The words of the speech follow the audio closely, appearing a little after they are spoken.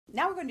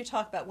Now we're going to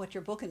talk about what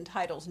your book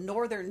entitles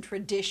Northern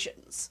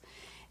Traditions.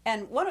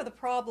 And one of the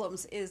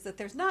problems is that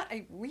there's not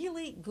a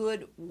really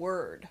good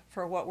word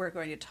for what we're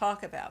going to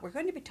talk about. We're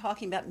going to be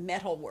talking about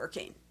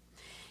metalworking.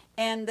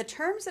 And the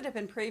terms that have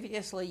been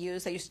previously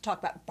used, they used to talk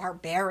about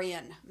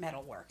barbarian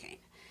metalworking.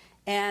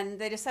 And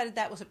they decided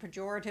that was a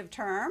pejorative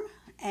term,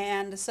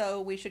 and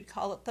so we should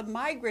call it the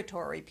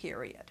migratory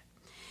period.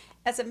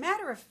 As a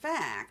matter of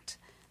fact,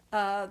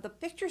 the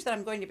pictures that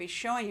I'm going to be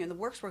showing you and the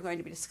works we're going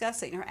to be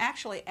discussing are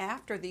actually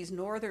after these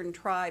northern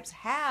tribes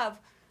have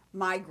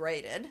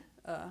migrated,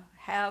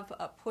 have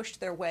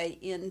pushed their way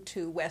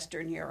into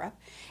Western Europe,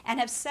 and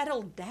have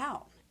settled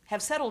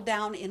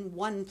down in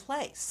one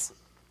place.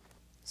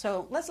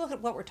 So let's look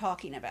at what we're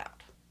talking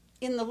about.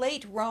 In the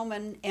late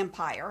Roman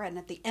Empire, and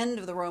at the end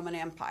of the Roman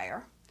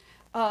Empire,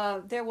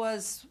 there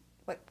was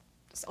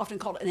what's often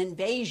called an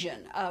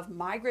invasion of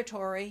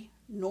migratory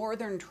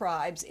northern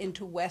tribes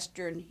into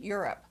Western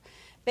Europe.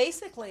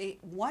 Basically,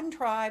 one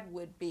tribe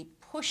would be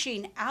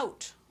pushing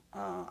out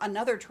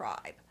another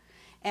tribe,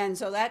 and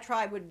so that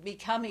tribe would be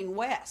coming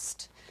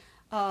west.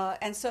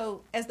 And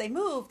so as they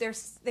move, they're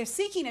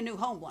seeking a new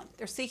homeland.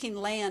 They're seeking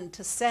land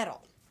to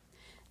settle.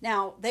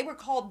 Now, they were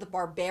called the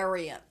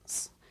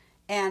barbarians,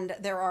 and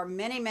there are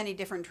many, many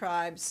different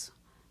tribes.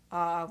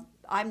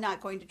 I'm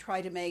not going to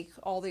try to make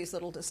all these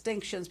little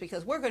distinctions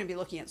because we're going to be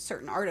looking at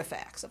certain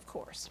artifacts, of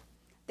course.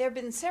 There have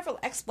been several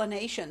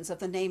explanations of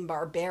the name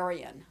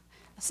barbarian.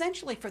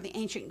 Essentially, for the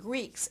ancient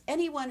Greeks,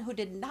 anyone who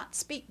did not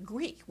speak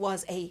Greek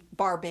was a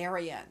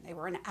barbarian. They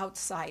were an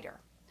outsider.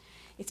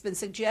 It's been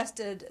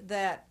suggested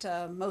that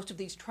most of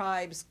these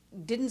tribes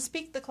didn't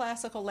speak the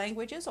classical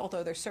languages,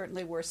 although there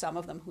certainly were some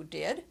of them who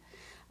did.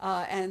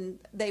 And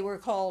they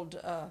were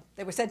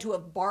said to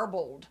have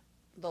barbled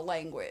the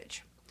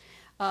language.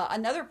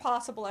 Another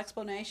possible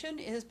explanation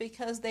is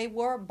because they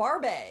wore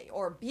barbae,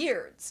 or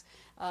beards.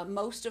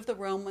 Most of the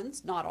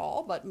Romans, not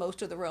all, but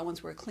most of the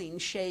Romans were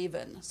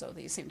clean-shaven, so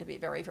these seem to be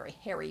very, very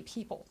hairy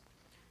people.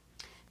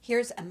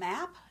 Here's a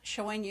map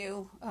showing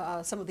you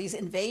some of these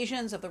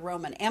invasions of the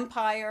Roman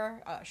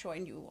Empire,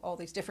 showing you all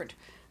these different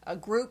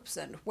groups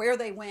and where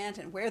they went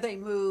and where they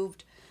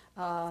moved.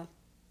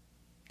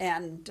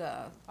 And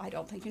I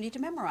don't think you need to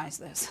memorize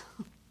this.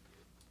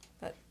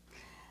 But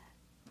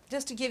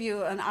just to give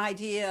you an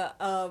idea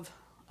of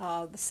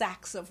the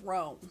sacks of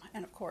Rome,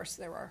 and of course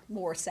there are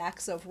more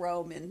sacks of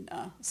Rome in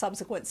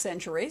subsequent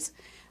centuries,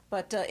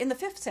 but in the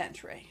 5th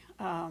century,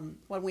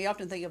 when we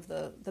often think of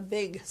the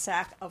big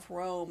sack of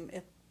Rome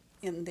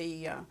in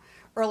the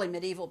early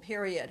medieval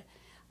period,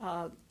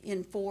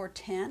 in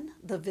 410,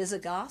 the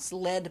Visigoths,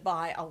 led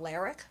by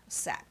Alaric,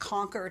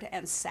 conquered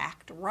and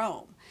sacked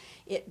Rome.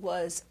 It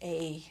was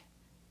an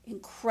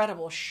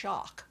incredible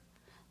shock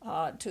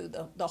to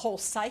the whole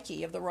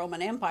psyche of the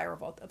Roman Empire,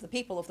 of the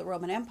people of the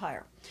Roman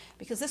Empire,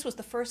 because this was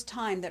the first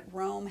time that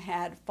Rome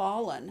had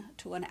fallen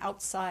to an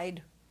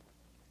outside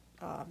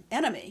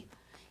enemy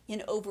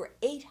in over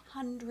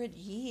 800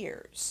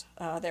 years.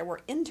 There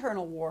were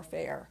internal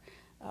warfare,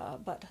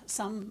 but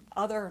some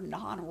other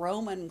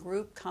non-Roman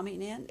group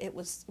coming in, it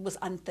was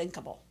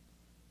unthinkable.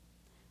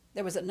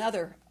 There was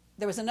another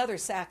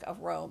sack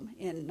of Rome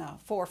in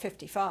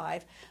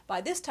 455.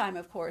 By this time,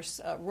 of course,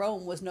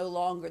 Rome was no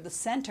longer the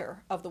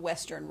center of the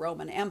Western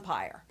Roman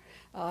Empire.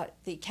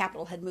 The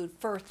capital had moved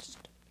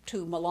first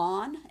to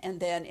Milan, and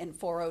then in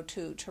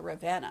 402 to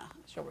Ravenna,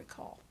 as you'll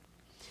recall.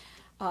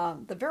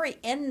 The very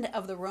end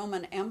of the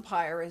Roman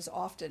Empire is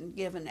often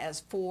given as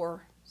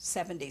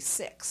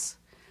 476,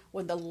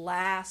 when the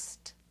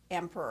last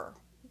emperor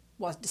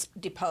was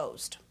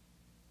deposed.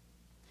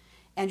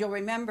 And you'll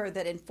remember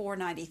that in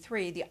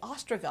 493, the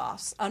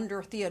Ostrogoths,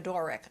 under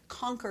Theodoric,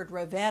 conquered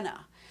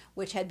Ravenna,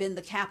 which had been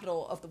the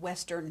capital of the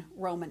Western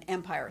Roman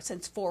Empire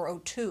since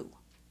 402.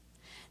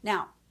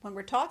 Now, when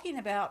we're talking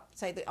about,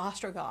 say, the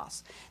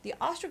Ostrogoths,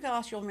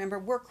 you'll remember,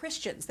 were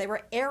Christians. They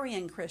were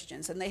Arian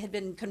Christians, and they had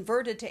been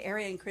converted to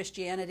Arian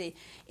Christianity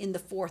in the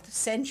 4th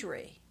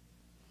century.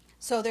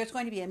 So there's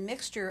going to be a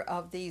mixture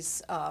of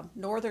these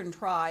northern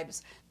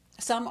tribes.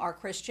 Some are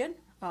Christian,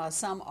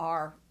 some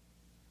are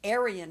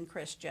Arian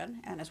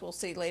Christian, and as we'll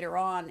see later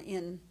on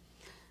in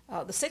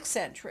the 6th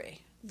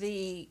century,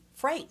 the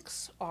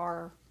Franks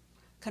are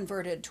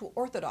converted to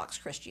Orthodox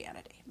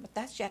Christianity, but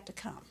that's yet to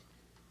come.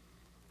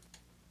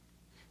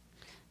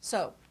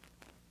 So,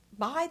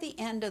 by the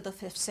end of the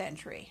 5th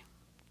century,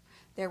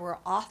 there were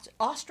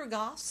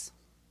Ostrogoths,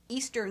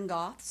 Eastern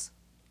Goths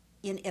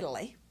in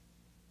Italy.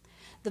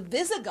 The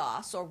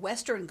Visigoths, or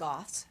Western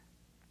Goths,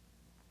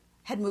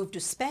 had moved to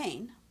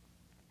Spain.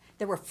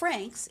 There were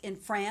Franks in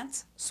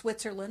France,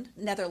 Switzerland,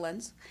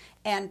 Netherlands,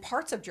 and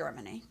parts of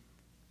Germany.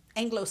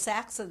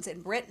 Anglo-Saxons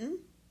in Britain,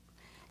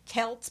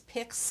 Celts,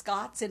 Picts,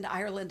 Scots in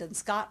Ireland and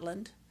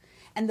Scotland,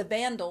 and the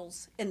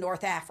Vandals in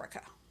North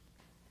Africa.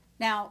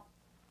 Now,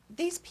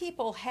 these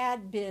people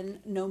had been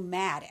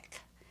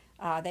nomadic.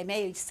 They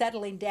may be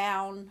settling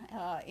down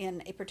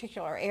in a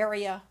particular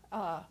area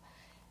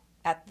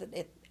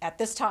at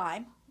this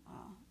time,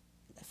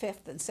 the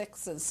 5th and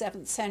 6th and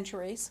 7th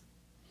centuries.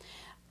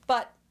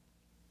 But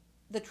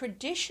the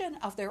tradition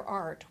of their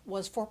art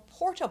was for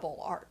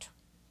portable art.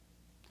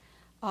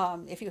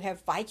 If you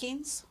have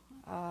Vikings,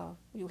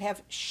 you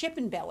have ship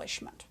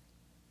embellishment.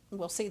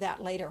 We'll see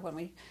that later when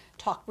we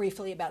talk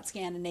briefly about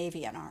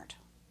Scandinavian art.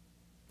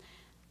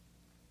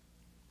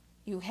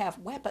 You have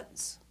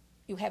weapons,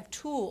 you have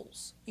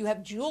tools, you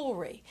have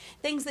jewelry,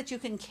 things that you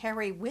can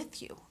carry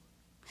with you.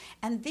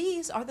 And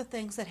these are the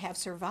things that have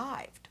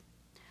survived.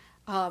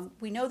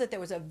 We know that there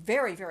was a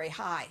very, very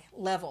high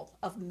level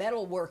of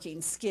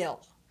metalworking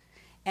skill.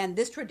 And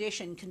this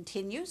tradition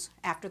continues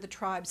after the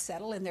tribes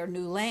settle in their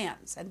new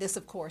lands. And this,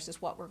 of course,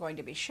 is what we're going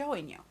to be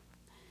showing you.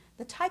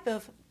 The type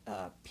of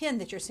pin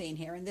that you're seeing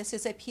here, and this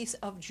is a piece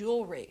of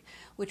jewelry,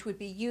 which would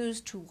be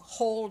used to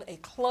hold a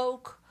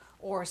cloak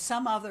or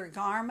some other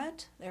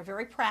garment. They're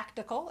very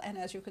practical, and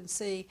as you can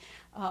see,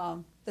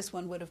 this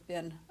one would have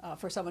been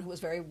for someone who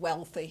was very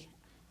wealthy.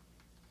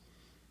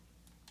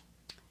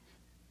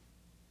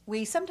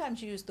 We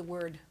sometimes use the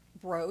word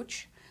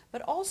brooch,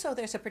 but also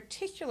there's a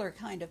particular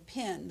kind of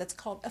pin that's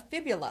called a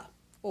fibula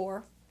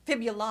or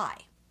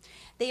fibulae.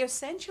 They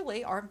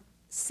essentially are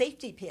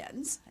safety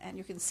pins, and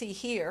you can see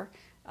here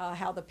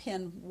how the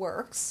pin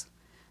works.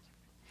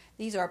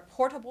 These are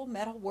portable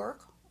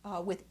metalwork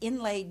with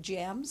inlaid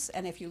gems,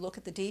 and if you look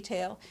at the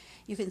detail,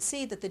 you can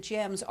see that the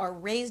gems are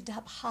raised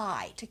up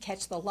high to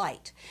catch the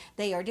light.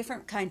 They are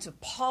different kinds of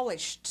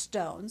polished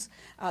stones.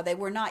 They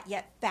were not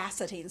yet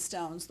faceting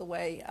stones the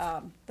way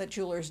that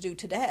jewelers do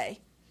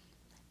today.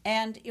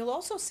 And you'll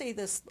also see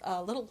this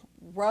little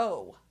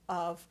row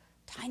of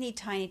tiny,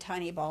 tiny,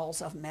 tiny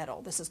balls of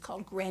metal. This is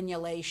called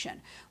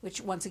granulation,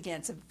 which once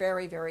again is a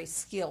very, very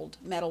skilled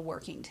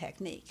metalworking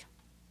technique.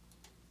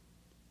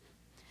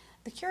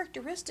 The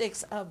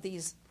characteristics of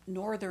these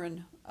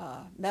northern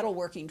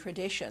metalworking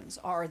traditions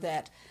are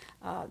that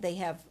they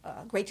have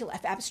a great deal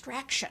of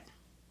abstraction.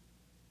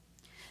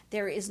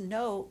 There is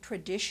no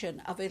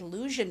tradition of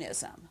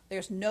illusionism.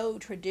 There's no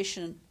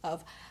tradition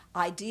of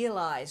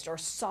idealized or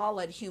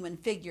solid human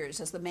figures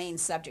as the main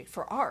subject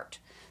for art.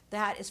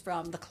 That is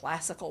from the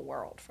classical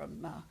world,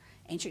 from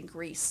ancient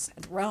Greece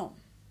and Rome.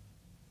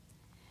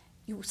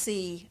 You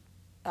see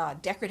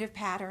decorative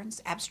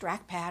patterns,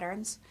 abstract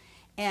patterns,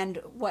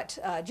 and what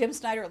Jim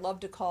Snyder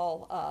loved to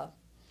call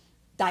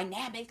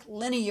dynamic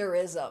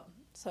linearism.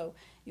 So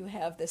you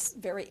have this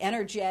very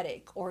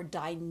energetic or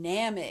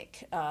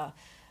dynamic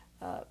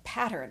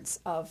patterns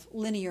of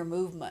linear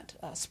movement,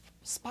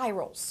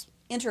 spirals,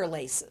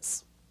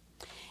 interlaces.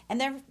 And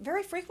then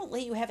very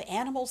frequently you have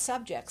animal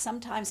subjects,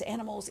 sometimes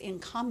animals in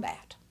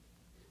combat.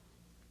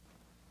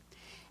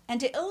 And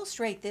to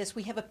illustrate this,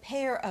 we have a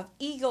pair of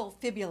eagle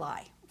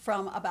fibulae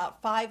from about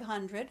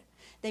 500.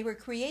 They were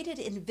created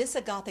in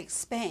Visigothic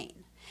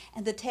Spain.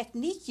 And the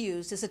technique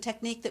used is a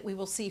technique that we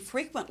will see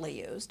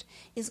frequently used,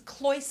 is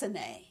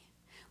cloisonne.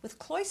 With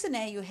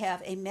cloisonne, you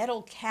have a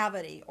metal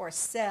cavity or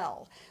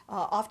cell,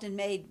 often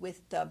made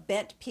with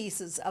bent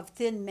pieces of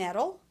thin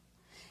metal.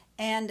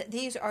 And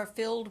these are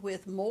filled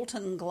with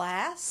molten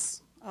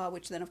glass,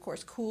 which then, of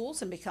course,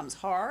 cools and becomes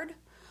hard,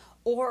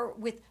 or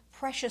with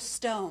precious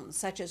stones,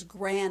 such as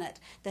granite,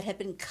 that have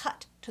been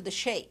cut to the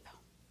shape.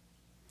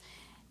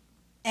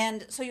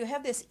 And so you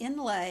have this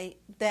inlay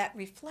that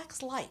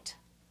reflects light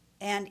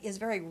and is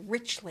very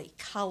richly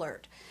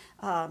colored.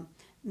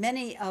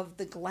 Many of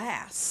the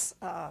glass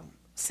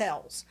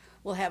cells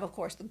will have, of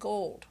course, the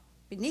gold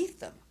beneath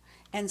them.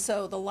 And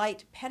so the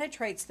light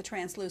penetrates the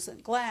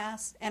translucent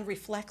glass and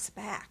reflects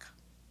back.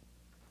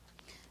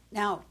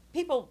 Now,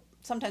 people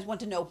sometimes want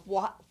to know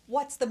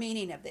what's the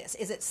meaning of this.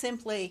 Is it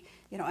simply,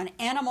 an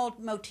animal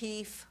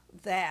motif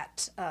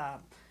that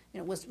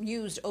was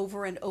used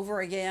over and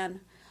over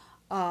again,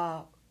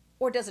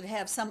 or does it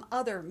have some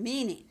other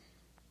meaning?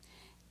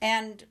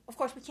 And of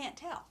course, we can't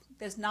tell.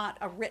 There's not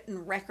a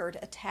written record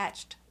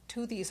attached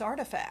to these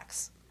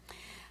artifacts.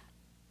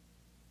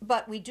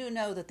 But we do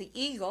know that the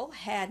eagle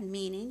had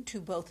meaning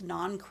to both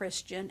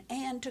non-Christian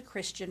and to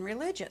Christian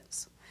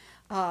religions.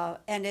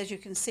 And as you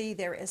can see,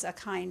 there is a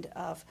kind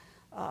of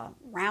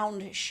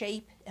round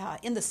shape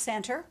in the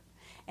center.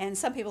 And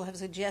some people have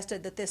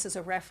suggested that this is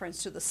a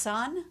reference to the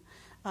sun.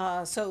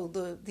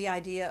 So the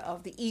idea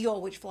of the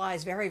eagle, which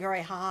flies very,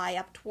 very high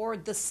up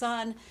toward the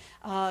sun,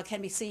 can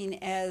be seen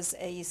as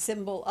a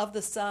symbol of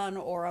the sun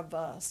or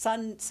of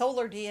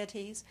solar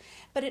deities.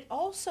 But it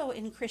also,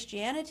 in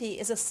Christianity,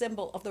 is a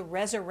symbol of the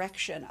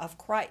resurrection of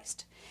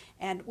Christ.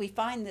 And we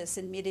find this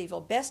in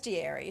medieval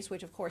bestiaries,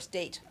 which of course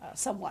date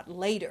somewhat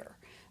later.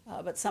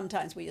 But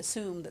sometimes we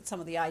assume that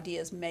some of the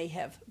ideas may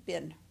have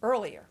been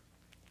earlier.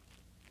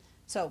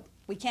 So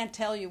we can't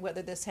tell you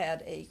whether this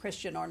had a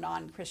Christian or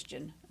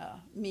non-Christian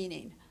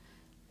meaning,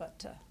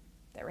 but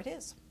there it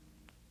is.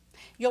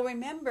 You'll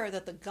remember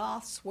that the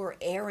Goths were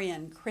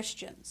Arian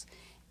Christians,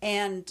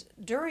 and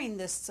during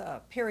this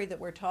period that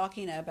we're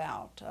talking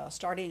about,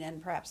 starting in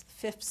perhaps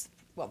the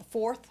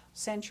 4th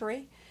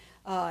century,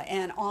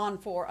 and on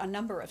for a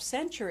number of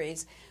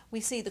centuries, we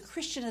see the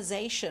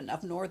Christianization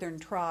of northern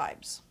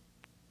tribes.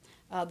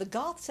 The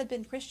Goths had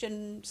been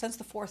Christian since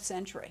the 4th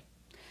century.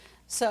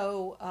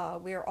 So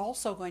we are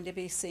also going to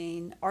be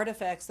seeing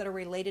artifacts that are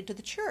related to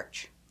the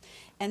church.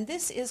 And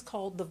this is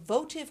called the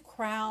votive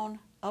crown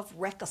of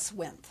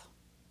Reckeswinth.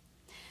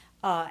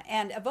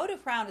 And a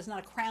votive crown is not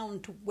a crown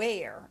to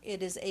wear.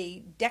 It is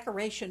a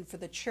decoration for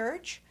the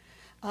church,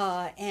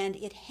 and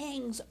it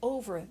hangs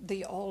over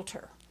the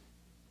altar.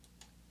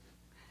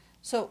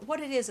 So what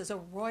it is a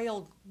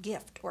royal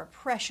gift or a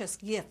precious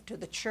gift to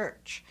the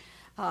church.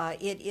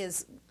 It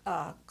is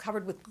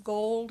covered with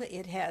gold.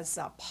 It has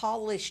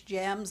polished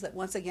gems that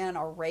once again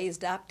are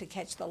raised up to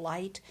catch the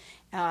light,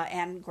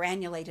 and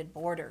granulated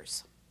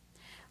borders.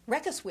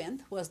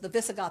 Reckeswinth was the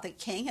Visigothic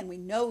king, and we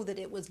know that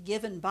it was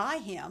given by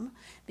him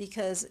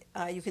because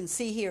you can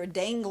see here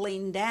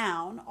dangling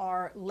down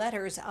are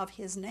letters of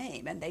his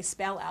name, and they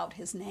spell out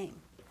his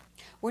name.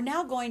 We're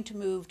now going to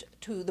move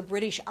to the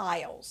British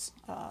Isles.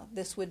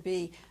 This would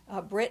be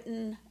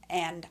Britain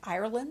and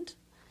Ireland.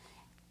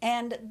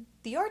 And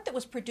the art that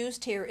was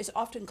produced here is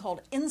often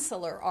called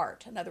insular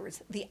art, in other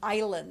words, the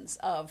islands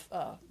of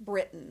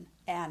Britain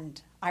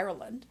and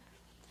Ireland.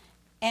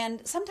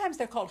 And sometimes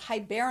they're called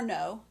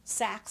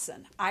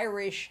Hiberno-Saxon,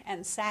 Irish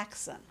and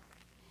Saxon.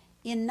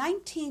 In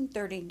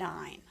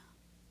 1939,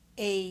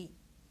 a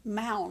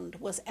mound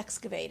was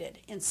excavated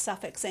in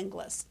Suffolk,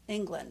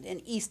 England,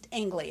 in East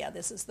Anglia.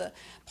 This is the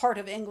part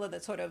of England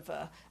that sort of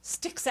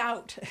sticks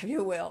out, if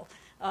you will,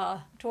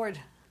 toward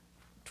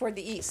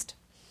the east.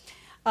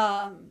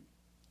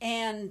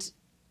 And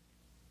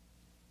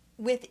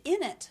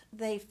within it,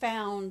 they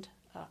found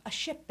a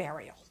ship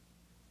burial.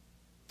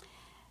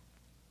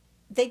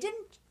 They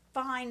didn't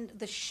find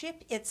the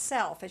ship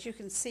itself, as you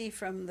can see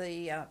from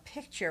the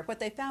picture. What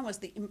they found was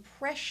the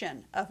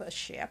impression of a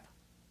ship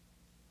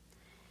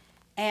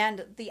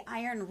and the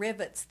iron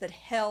rivets that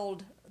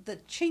held the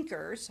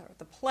chinkers, or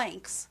the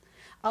planks,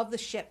 of the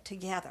ship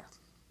together.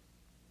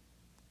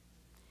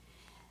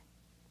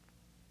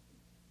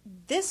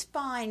 This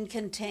find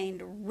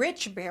contained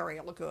rich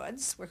burial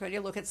goods. We're going to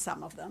look at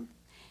some of them.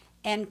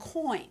 And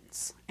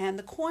coins. And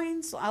the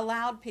coins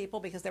allowed people,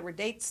 because there were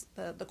dates,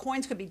 the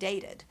coins could be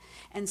dated.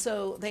 And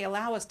so they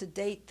allow us to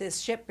date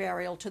this ship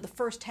burial to the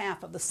first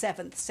half of the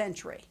 7th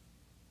century.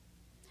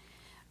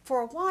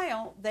 For a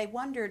while, they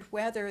wondered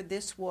whether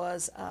this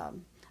was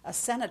a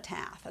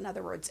cenotaph, in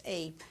other words,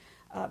 a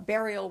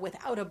burial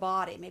without a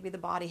body. Maybe the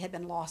body had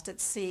been lost at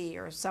sea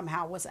or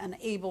somehow was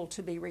unable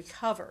to be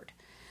recovered.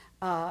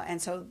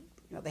 And so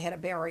they had a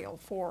burial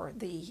for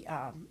the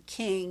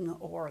king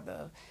or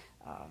the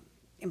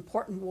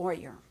important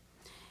warrior.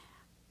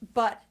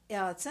 But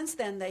since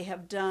then, they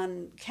have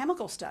done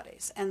chemical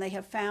studies, and they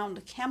have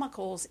found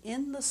chemicals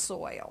in the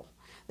soil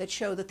that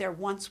show that there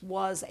once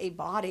was a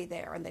body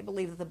there, and they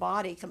believe that the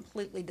body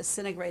completely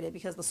disintegrated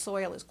because the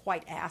soil is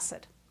quite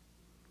acid.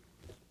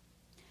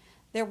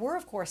 There were,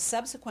 of course,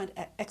 subsequent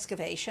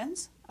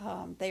excavations.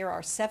 There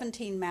are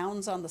 17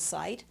 mounds on the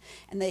site,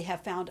 and they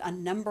have found a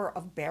number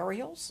of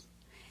burials.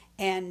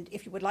 And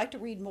if you would like to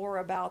read more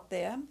about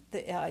them,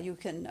 you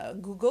can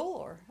Google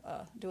or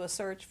do a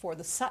search for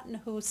the Sutton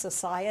Hoo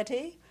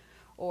Society,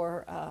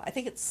 or I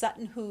think it's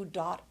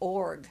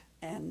suttonhoo.org.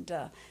 And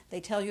they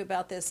tell you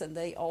about this, and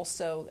they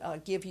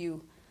also give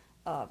you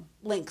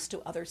links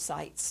to other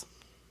sites.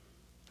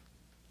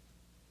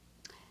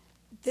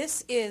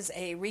 This is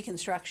a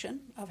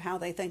reconstruction of how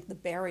they think the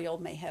burial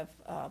may have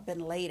been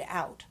laid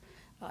out.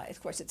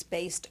 Of course, it's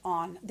based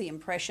on the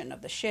impression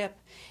of the ship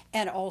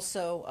and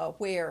also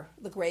where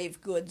the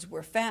grave goods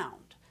were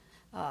found.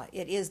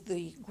 It is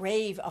the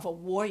grave of a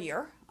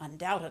warrior,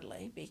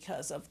 undoubtedly,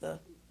 because of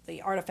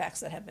the artifacts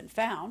that have been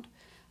found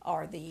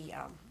are the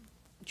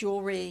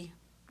jewelry,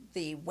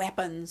 the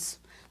weapons,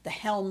 the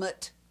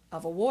helmet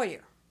of a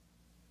warrior.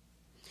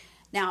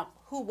 Now,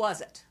 who was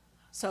it?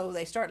 So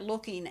they start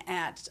looking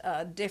at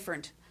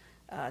different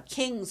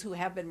kings who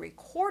have been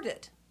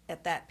recorded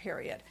at that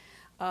period.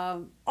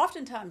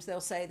 Oftentimes they'll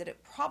say that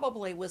it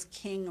probably was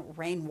King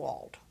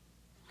Rainwald.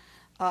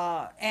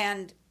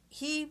 And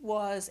he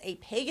was a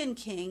pagan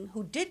king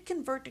who did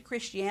convert to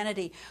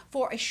Christianity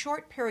for a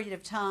short period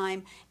of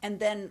time and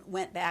then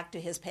went back to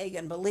his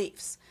pagan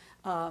beliefs.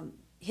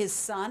 His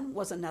son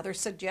was another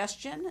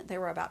suggestion. There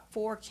were about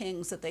 4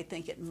 kings that they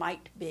think it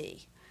might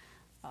be.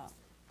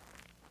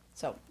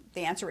 So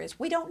the answer is,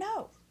 we don't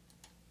know.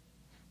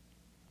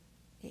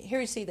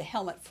 Here you see the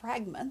helmet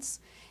fragments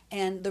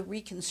and the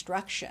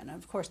reconstruction.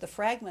 Of course, the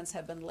fragments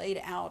have been laid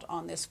out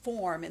on this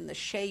form in the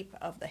shape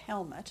of the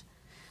helmet.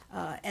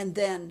 And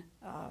then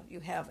you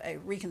have a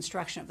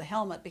reconstruction of the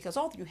helmet, because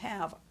all you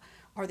have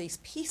are these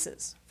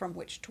pieces from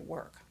which to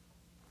work.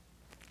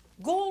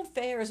 Gold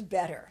fares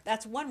better.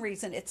 That's one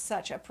reason it's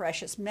such a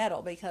precious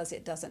metal, because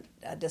it doesn't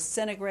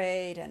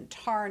disintegrate and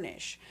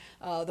tarnish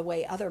the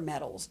way other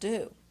metals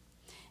do.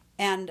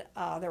 And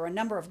there were a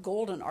number of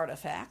golden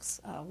artifacts.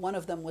 One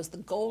of them was the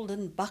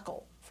golden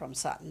buckle from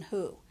Sutton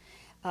Hoo.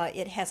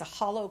 It has a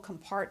hollow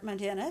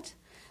compartment in it,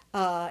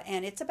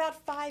 and it's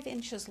about 5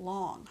 inches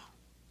long.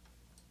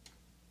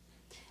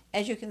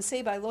 As you can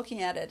see by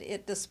looking at it,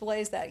 it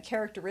displays that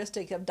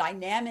characteristic of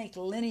dynamic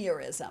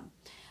linearism.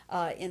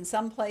 In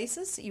some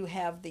places, you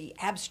have the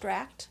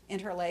abstract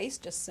interlace,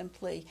 just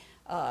simply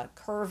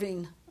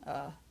curving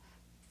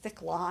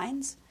thick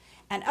lines.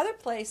 And other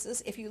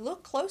places, if you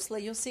look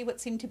closely, you'll see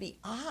what seem to be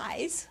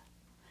eyes,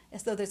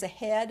 as though there's a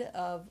head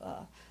of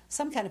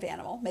some kind of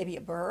animal, maybe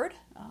a bird.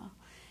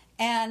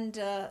 And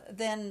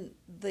then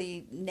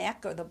the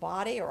neck or the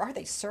body, or are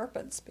they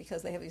serpents?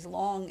 Because they have these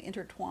long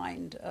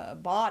intertwined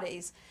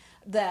bodies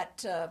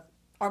that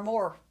are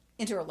more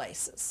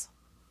interlaces.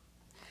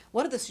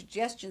 One of the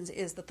suggestions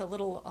is that the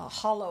little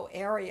hollow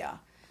area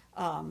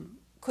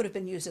could have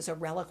been used as a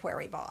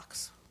reliquary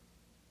box.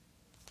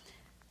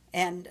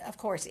 And of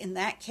course, in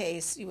that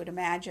case, you would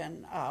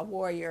imagine a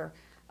warrior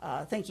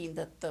thinking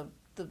that the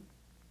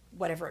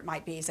whatever it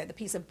might be, say the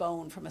piece of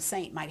bone from a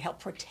saint, might help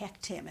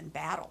protect him in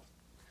battle.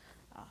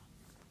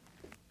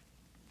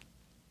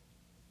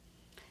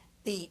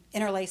 The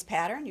interlace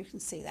pattern, you can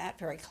see that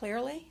very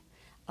clearly.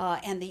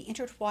 And the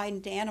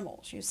intertwined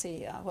animals, you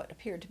see what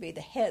appeared to be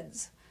the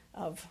heads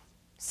of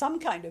some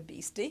kind of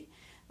beastie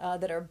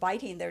that are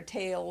biting their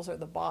tails or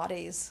the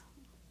bodies.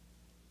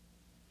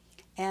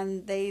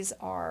 And these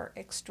are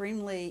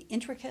extremely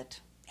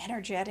intricate,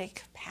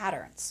 energetic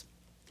patterns.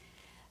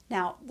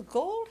 Now, the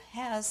gold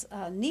has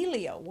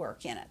Nelio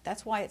work in it.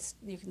 That's why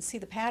you can see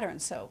the pattern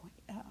so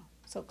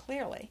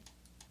clearly.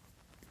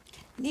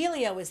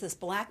 Nelio is this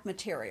black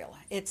material.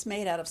 It's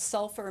made out of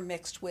sulfur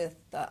mixed with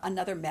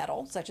another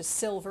metal, such as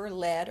silver,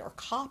 lead, or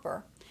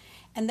copper,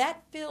 and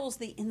that fills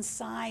the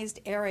incised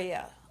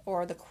area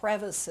or the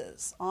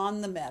crevices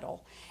on the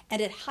metal,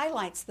 and it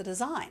highlights the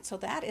design. So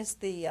that is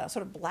the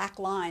sort of black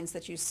lines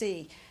that you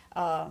see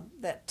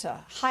that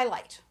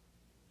highlight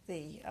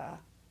the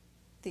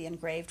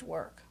engraved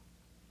work.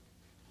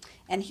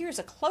 And here's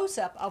a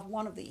close-up of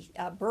one of the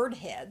bird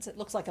heads. It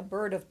looks like a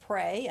bird of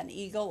prey, an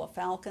eagle, a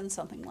falcon,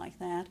 something like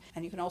that.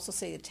 And you can also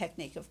see the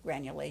technique of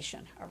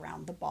granulation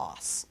around the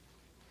boss.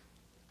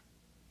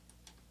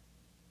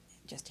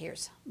 Just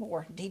here's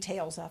more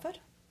details of it.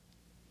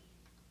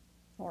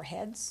 More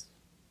heads,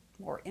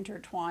 more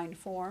intertwined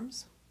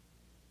forms.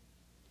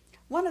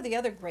 One of the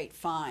other great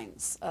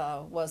finds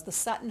was the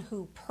Sutton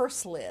Hoo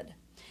purse lid.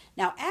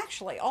 Now,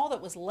 actually, all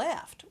that was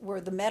left were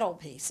the metal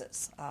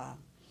pieces.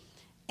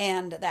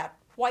 And that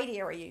white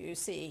area you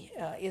see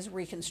is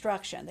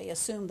reconstruction. They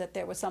assumed that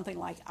there was something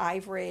like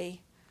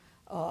ivory,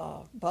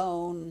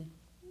 bone,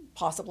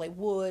 possibly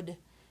wood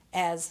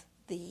as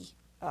the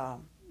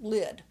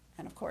lid.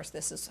 And of course,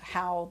 this is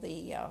how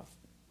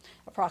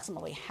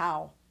approximately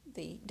how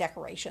the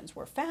decorations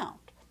were found.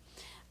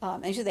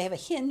 And so they have a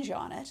hinge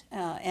on it,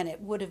 and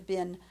it would have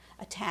been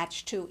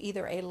attached to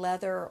either a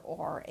leather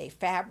or a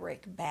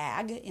fabric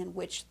bag in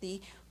which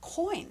the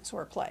coins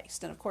were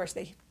placed. And of course,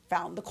 they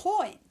found the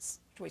coins.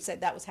 We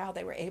said that was how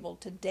they were able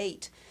to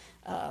date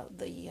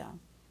the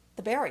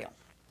burial.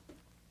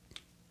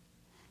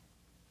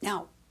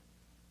 Now,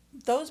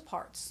 those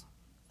parts,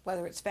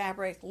 whether it's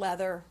fabric,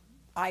 leather,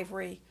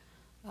 ivory,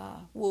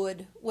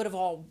 wood, would have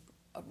all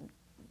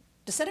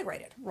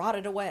disintegrated,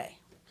 rotted away.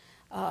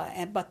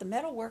 But the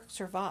metalwork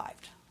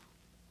survived.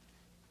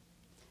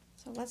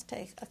 So let's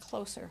take a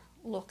closer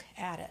look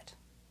at it.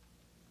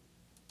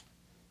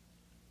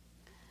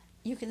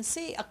 You can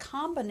see a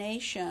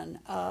combination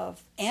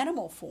of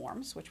animal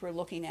forms, which we're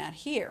looking at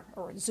here,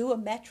 or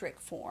zoometric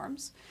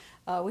forms,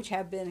 which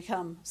have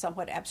become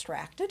somewhat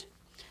abstracted.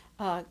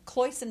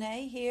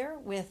 Cloisonne here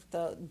with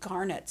the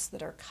garnets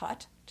that are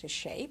cut to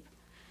shape.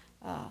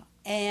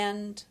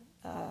 And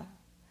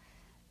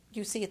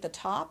you see at the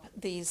top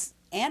these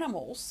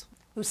animals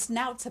whose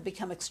snouts have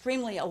become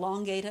extremely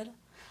elongated,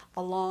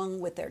 along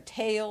with their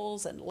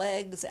tails and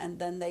legs, and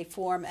then they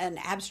form an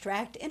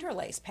abstract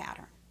interlace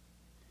pattern.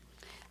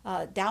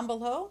 Down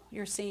below,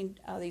 you're seeing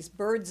these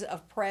birds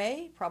of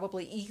prey,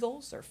 probably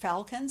eagles or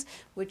falcons,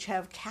 which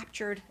have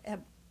captured a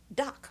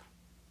duck.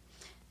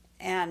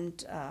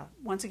 And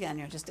once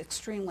again, just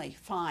extremely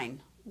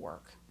fine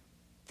work.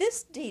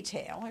 This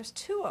detail, there's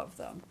two of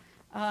them,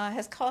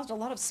 has caused a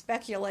lot of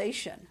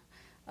speculation.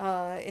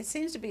 It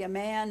seems to be a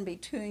man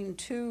between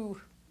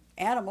two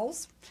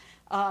animals.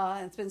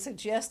 It's been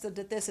suggested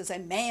that this is a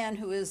man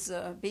who is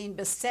being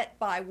beset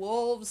by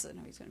wolves,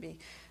 and he's going to be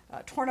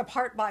torn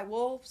apart by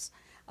wolves.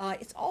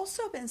 It's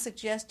also been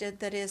suggested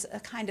that is a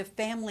kind of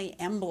family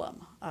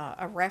emblem,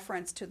 a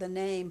reference to the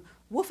name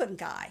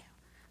Wolfengai,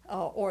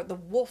 or the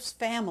wolf's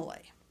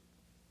family.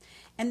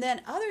 And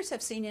then others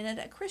have seen in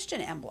it a Christian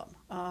emblem,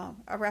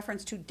 a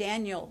reference to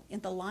Daniel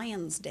in the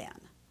lion's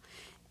den.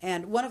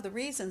 And one of the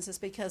reasons is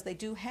because they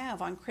do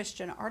have on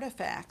Christian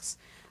artifacts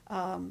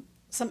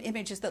some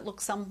images that look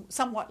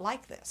somewhat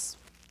like this.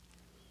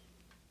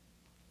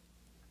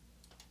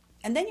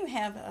 And then you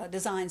have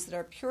designs that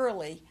are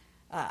purely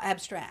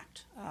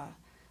abstract,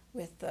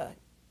 with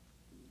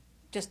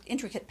just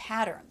intricate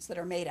patterns that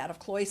are made out of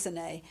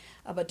cloisonne,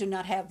 but do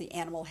not have the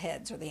animal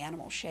heads or the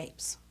animal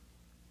shapes.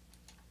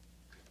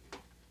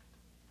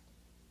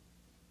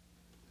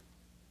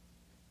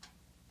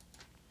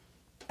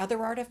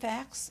 Other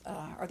artifacts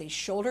are these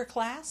shoulder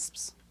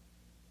clasps.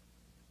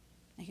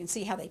 You can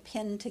see how they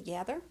pin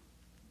together.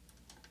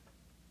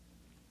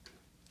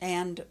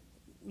 And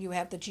you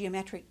have the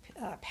geometric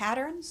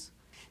patterns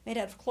made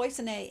out of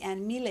cloisonne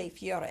and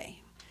millefiori.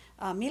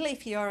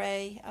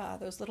 Millefiori,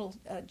 those little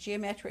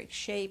geometric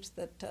shapes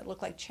that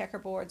look like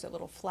checkerboards or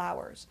little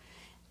flowers.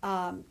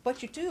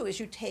 What you do is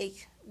you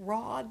take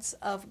rods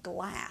of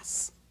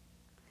glass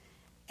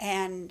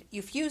and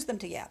you fuse them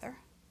together.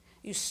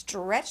 You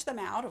stretch them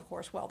out, of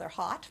course, while they're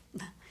hot,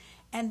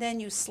 and then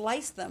you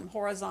slice them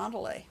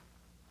horizontally.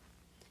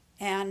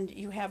 And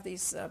you have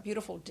these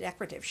beautiful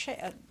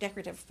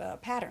decorative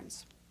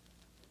patterns.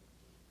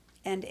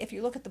 And if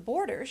you look at the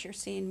borders, you're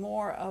seeing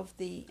more of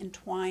the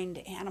entwined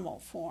animal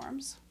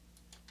forms.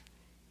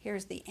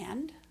 Here's the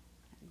end.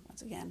 And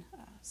once again,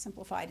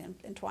 simplified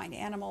entwined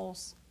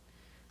animals,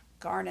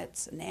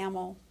 garnets,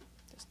 enamel,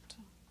 just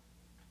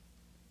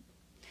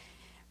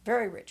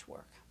very rich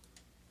work.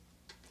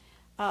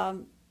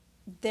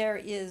 There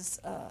is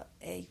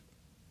a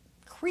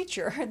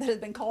creature that has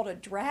been called a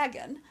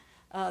dragon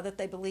that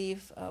they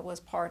believe was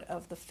part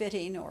of the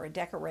fitting or a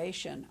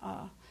decoration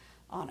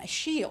on a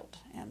shield.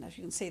 And as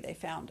you can see, they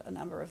found a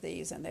number of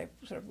these, and they're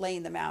sort of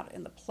laying them out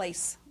in the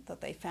place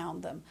that they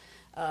found them.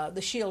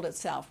 The shield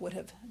itself would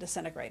have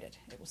disintegrated.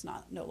 It was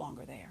no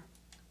longer there.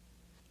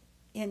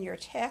 In your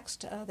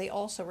text, they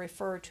also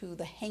refer to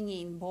the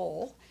hanging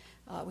bowl,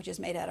 which is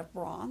made out of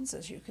bronze,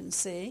 as you can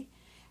see.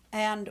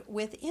 And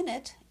within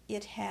it,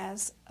 it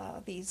has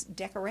these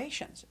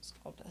decorations. It's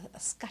called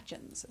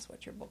escutcheons, is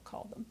what your book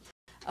called them.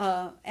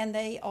 And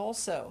they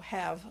also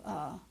have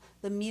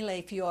the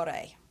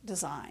millefiori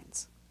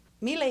designs.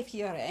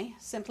 Millefiori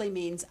simply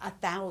means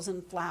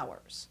 1,000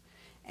 flowers.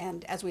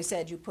 And as we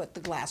said, you put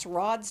the glass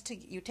rods,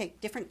 you take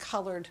different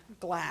colored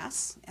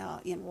glass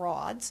in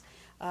rods,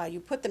 you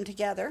put them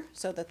together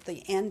so that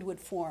the end would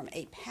form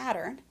a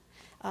pattern,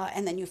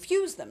 and then you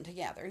fuse them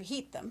together, you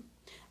heat them,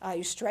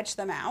 you stretch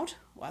them out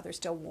while they're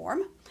still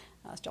warm,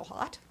 still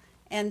hot,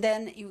 and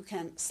then you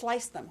can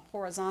slice them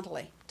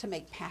horizontally to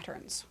make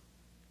patterns.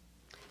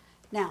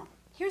 Now,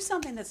 here's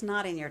something that's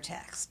not in your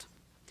text.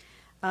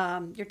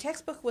 Your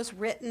textbook was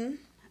written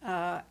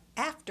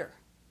after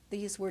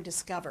these were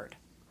discovered.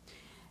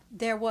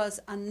 There was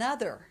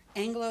another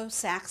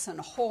Anglo-Saxon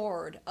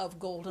hoard of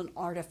golden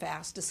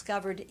artifacts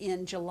discovered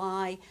in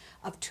July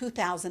of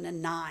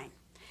 2009.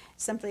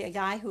 Simply a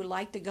guy who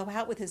liked to go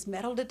out with his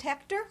metal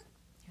detector.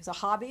 He was a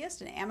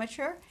hobbyist, an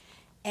amateur,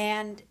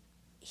 and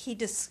he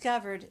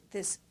discovered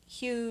this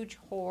huge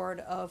hoard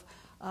of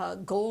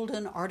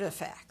golden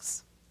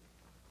artifacts.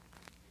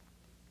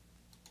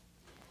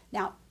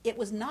 Now, it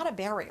was not a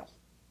burial.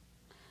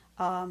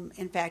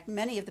 In fact,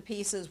 many of the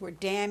pieces were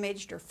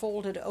damaged or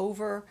folded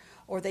over,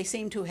 or they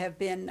seem to have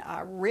been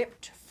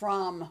ripped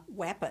from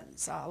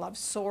weapons, a lot of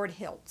sword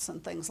hilts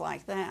and things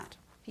like that,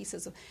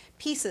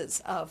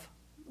 pieces of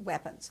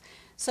weapons.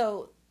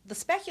 So the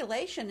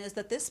speculation is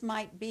that this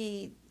might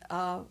be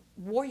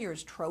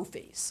warriors'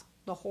 trophies,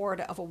 the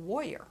hoard of a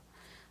warrior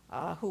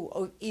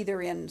who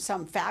either in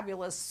some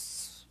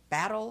fabulous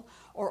battle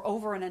or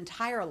over an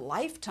entire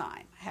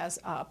lifetime has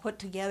put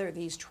together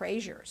these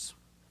treasures.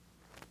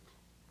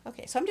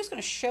 Okay, so I'm just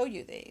going to show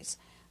you these.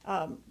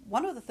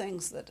 One of the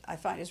things that I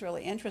find is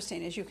really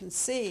interesting is you can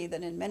see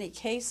that in many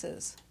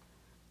cases,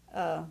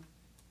 one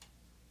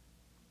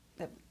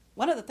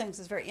of the things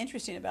that's very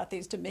interesting about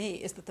these to me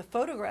is that the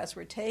photographs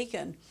were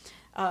taken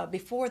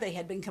before they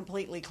had been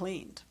completely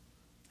cleaned.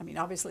 I mean,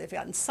 obviously they've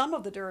gotten some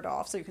of the dirt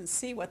off so you can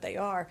see what they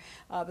are,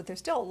 but there's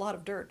still a lot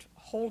of dirt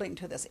holding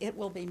to this. It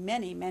will be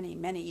many, many,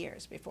 many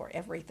years before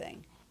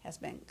everything has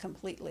been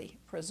completely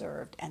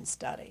preserved and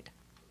studied.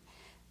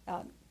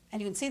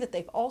 And you can see that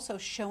they've also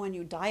shown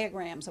you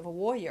diagrams of a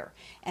warrior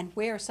and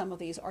where some of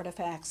these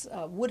artifacts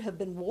would have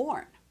been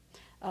worn.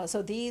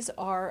 So these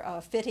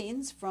are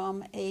fittings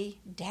from a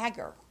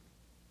dagger.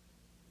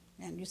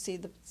 And you see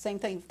the same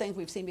things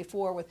we've seen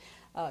before with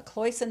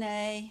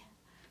cloisonne,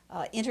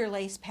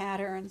 interlace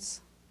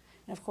patterns.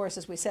 And of course,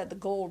 as we said, the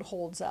gold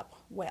holds up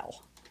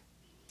well.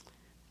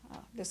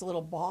 There's a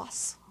little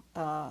boss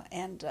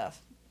and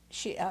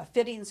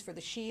fittings for the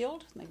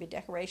shield, maybe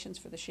decorations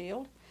for the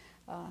shield.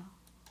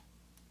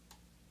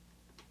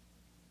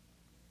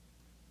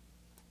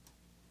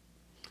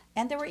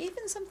 And there were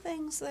even some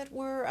things that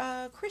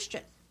were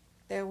Christian.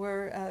 There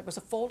was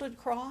a folded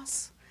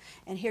cross,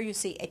 and here you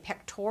see a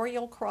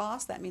pectoral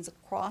cross. That means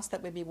a cross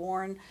that would be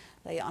worn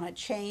on a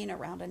chain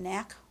around a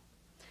neck.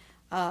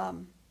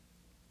 And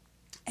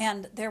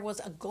there was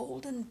a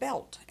golden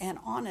belt, and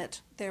on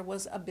it there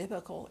was a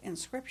biblical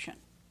inscription,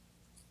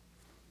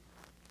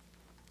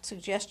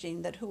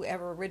 suggesting that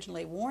whoever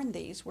originally worn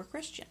these were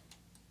Christian.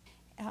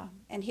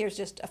 And here's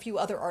just a few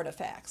other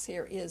artifacts.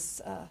 Here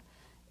is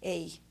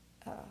a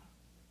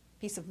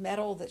piece of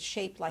metal that's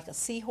shaped like a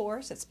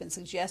seahorse. It's been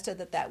suggested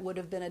that that would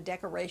have been a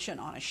decoration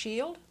on a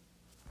shield.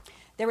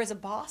 There is a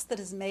boss that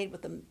is made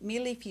with the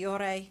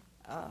millefiori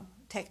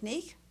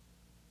technique.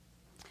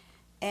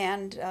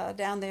 And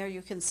down there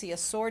you can see a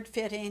sword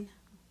fitting,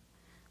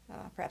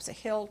 perhaps a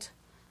hilt,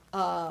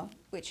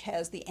 which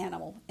has the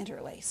animal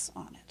interlace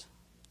on it.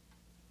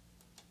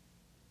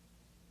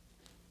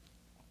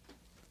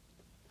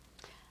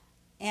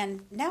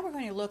 And now we're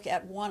going to look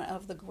at one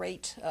of the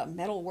great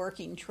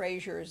metalworking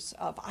treasures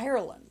of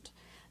Ireland.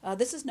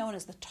 This is known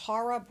as the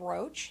Tara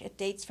brooch. It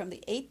dates from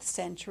the 8th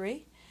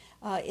century.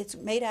 It's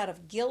made out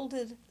of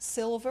gilded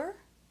silver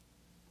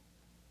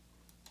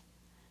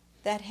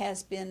that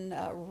has been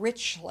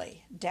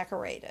richly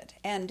decorated.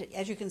 And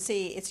as you can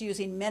see, it's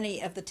using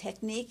many of the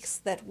techniques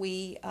that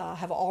we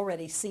have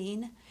already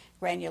seen: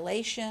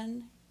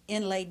 granulation,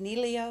 inlaid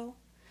needlio,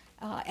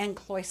 and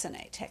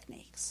cloisonné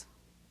techniques.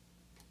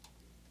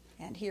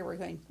 And here we're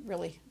going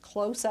really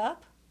close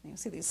up. You can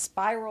see these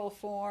spiral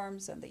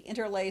forms and the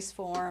interlace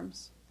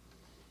forms.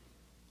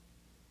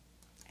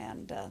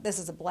 And this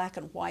is a black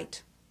and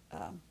white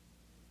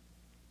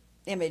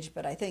image,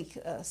 but I think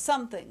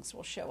some things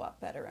will show up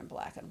better in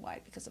black and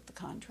white because of the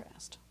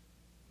contrast.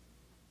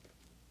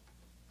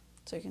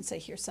 So you can see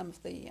here some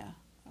of the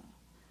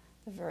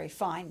very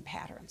fine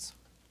patterns.